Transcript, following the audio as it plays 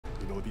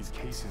or these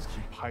cases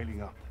keep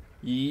piling up.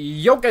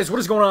 Yo guys, what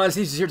is going on?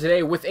 Steve is here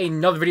today with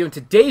another video. In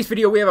today's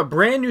video, we have a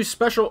brand new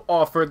special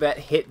offer that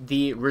hit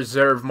the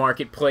reserve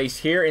marketplace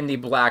here in the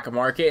black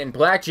market. And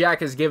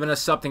Blackjack has given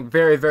us something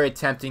very, very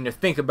tempting to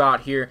think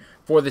about here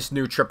for this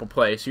new triple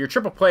play. So your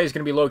triple play is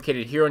going to be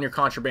located here on your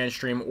contraband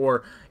stream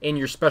or in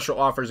your special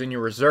offers in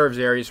your reserves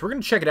area. So we're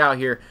going to check it out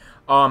here.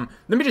 Let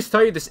me just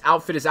tell you, this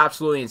outfit is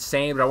absolutely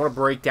insane, but I want to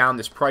break down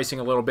this pricing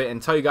a little bit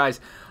and tell you guys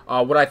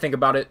what I think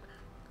about it.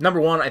 Number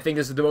one, I think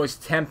this is the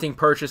most tempting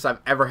purchase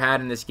I've ever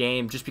had in this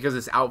game just because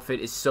this outfit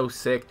is so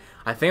sick.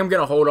 I think I'm going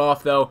to hold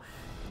off, though,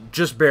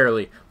 just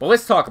barely. But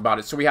let's talk about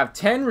it. So we have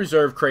 10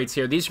 reserve crates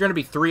here. These are going to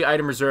be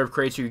 3-item reserve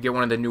crates. You could get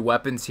one of the new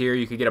weapons here.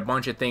 You could get a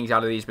bunch of things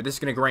out of these, but this is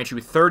going to grant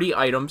you 30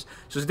 items.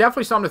 So it's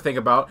definitely something to think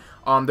about.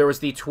 There was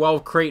the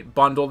 12-crate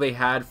bundle they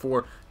had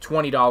for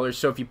 $20.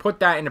 So if you put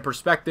that into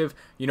perspective,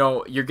 you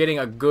know, you're getting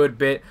a good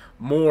bit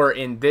more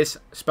in this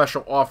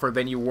special offer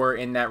than you were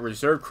in that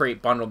reserve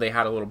crate bundle they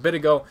had a little bit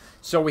ago.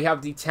 So we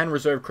have the 10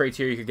 reserve crates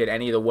here. You could get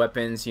any of the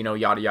weapons, you know,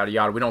 yada, yada,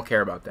 yada. We don't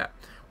care about that.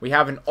 We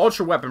have an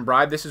ultra weapon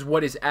bribe. This is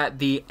what is at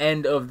the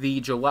end of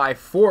the July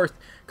 4th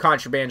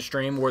contraband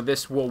stream, where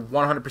this will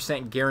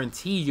 100%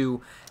 guarantee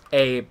you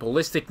a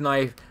ballistic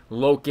knife,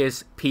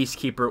 locust,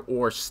 peacekeeper,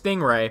 or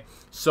stingray.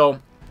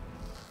 So,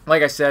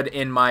 like I said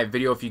in my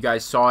video, if you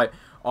guys saw it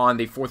on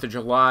the 4th of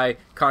July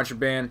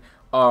contraband,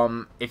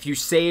 if you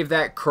save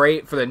that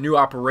crate for the new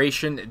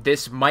operation,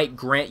 this might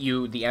grant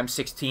you the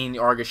M16, the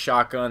Argus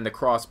shotgun, the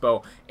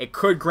crossbow. It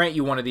could grant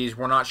you one of these.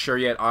 We're not sure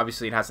yet.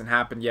 Obviously, it hasn't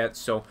happened yet,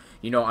 so,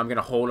 you know, I'm going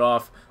to hold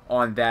off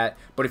on that.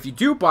 But if you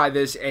do buy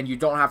this and you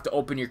don't have to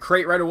open your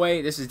crate right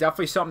away, this is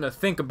definitely something to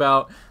think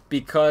about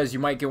because you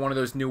might get one of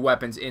those new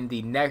weapons in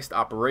the next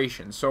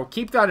operation. So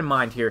keep that in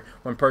mind here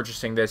when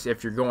purchasing this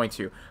if you're going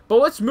to. But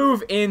let's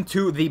move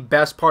into the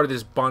best part of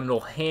this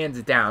bundle,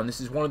 hands down.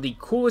 This is one of the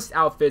coolest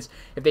outfits.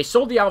 If they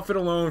sold the outfit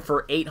alone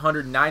for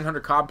 800, 900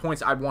 COD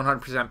points, I'd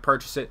 100%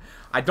 purchase it.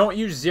 I don't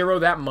use Zero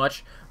that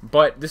much,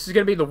 but this is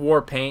going to be the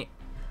war paint.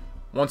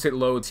 Once it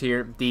loads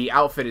here, the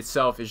outfit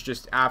itself is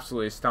just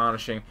absolutely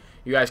astonishing.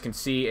 You guys can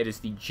see it is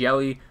the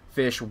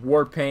jellyfish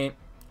war paint.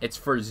 It's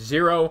for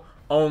Zero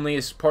only.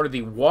 It's part of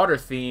the water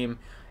theme.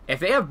 If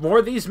they have more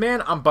of these,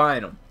 man, I'm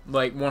buying them.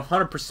 Like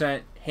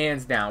 100%,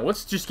 hands down.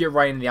 Let's just get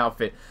right in the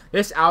outfit.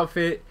 This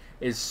outfit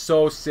is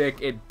so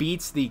sick. It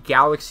beats the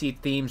galaxy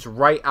themes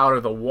right out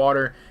of the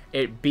water.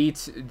 It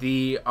beats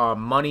the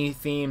money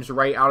themes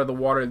right out of the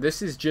water.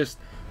 This is just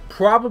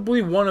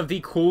probably one of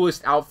the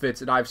coolest outfits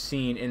that I've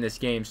seen in this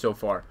game so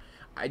far.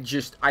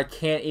 I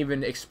can't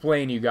even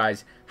explain to you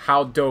guys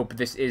how dope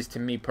this is to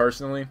me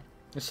personally.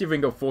 Let's see if we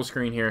can go full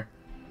screen here.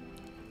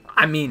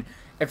 I mean,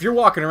 if you're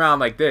walking around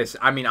like this,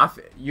 I mean,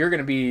 you're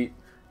gonna be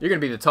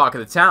the talk of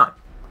the town.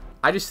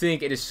 I just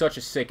think it is such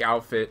a sick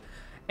outfit,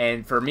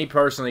 and for me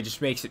personally, it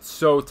just makes it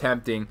so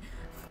tempting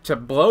to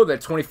blow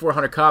that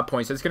 2,400 COD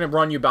points. That's gonna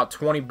run you about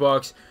 20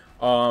 bucks.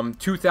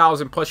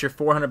 2,000 plus your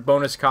 400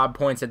 bonus COD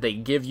points that they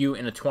give you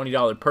in a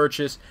 $20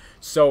 purchase.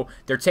 So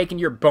they're taking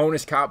your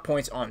bonus COD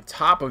points on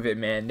top of it,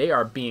 man. They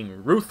are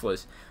being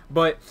ruthless.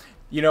 But,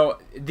 you know,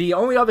 the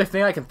only other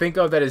thing I can think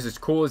of that is as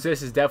cool as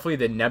this is definitely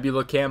the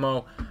Nebula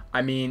camo.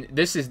 I mean,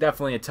 this is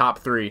definitely a top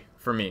 3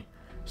 for me.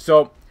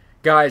 So,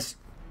 guys,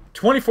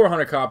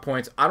 2,400 COD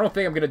points. I don't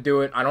think I'm going to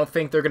do it. I don't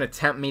think they're going to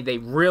tempt me. They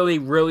really,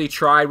 really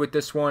tried with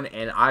this one,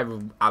 and I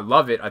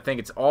love it. I think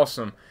it's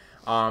awesome.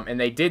 And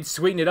they did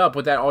sweeten it up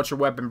with that ultra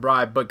weapon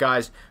bribe. But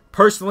guys,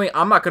 personally,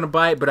 I'm not going to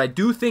buy it, but I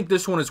do think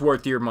this one is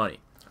worth your money.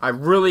 I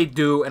really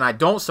do, and I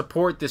don't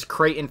support this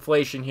crate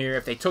inflation here.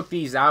 If they took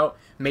these out,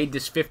 made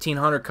this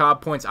 1,500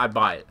 COD points, I'd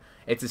buy it.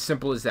 It's as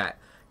simple as that.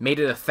 Made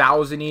it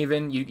 1,000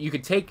 even. You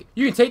can take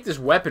this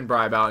weapon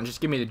bribe out and just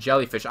give me the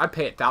jellyfish. I'd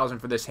pay 1,000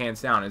 for this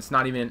hands down. It's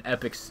not even an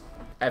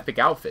epic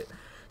outfit.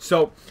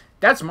 So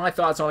that's my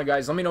thoughts on it,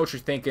 guys. Let me know what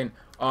you're thinking.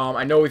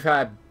 I know we've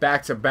had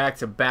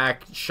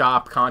back-to-back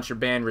shop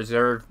contraband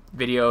reserve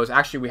videos.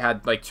 Actually, we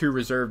had like 2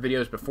 reserve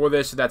videos before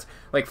this, so that's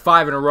like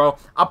 5 in a row.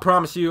 I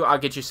promise you, I'll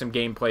get you some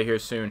gameplay here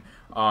soon.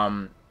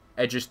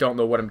 I just don't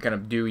know what I'm gonna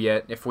do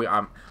yet.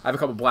 I have a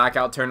couple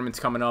blackout tournaments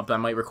coming up. I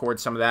might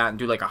record some of that and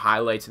do like a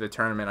highlights of the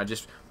tournament. I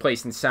just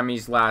placed in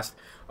semis last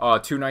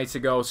 2 nights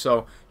ago,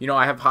 so you know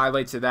I have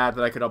highlights of that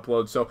I could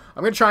upload. So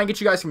I'm gonna try and get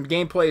you guys some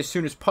gameplay as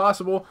soon as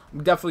possible.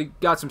 We definitely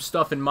got some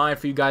stuff in mind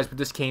for you guys, but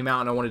this came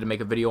out and I wanted to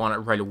make a video on it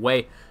right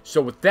away.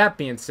 So with that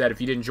being said,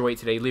 if you did enjoy it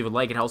today, leave a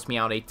like. It helps me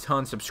out a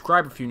ton.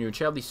 Subscribe if you're new.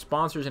 Check out these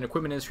sponsors and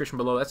equipment in the description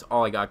below. That's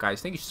all I got,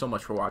 guys. Thank you so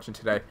much for watching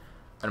today,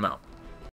 and I'm out.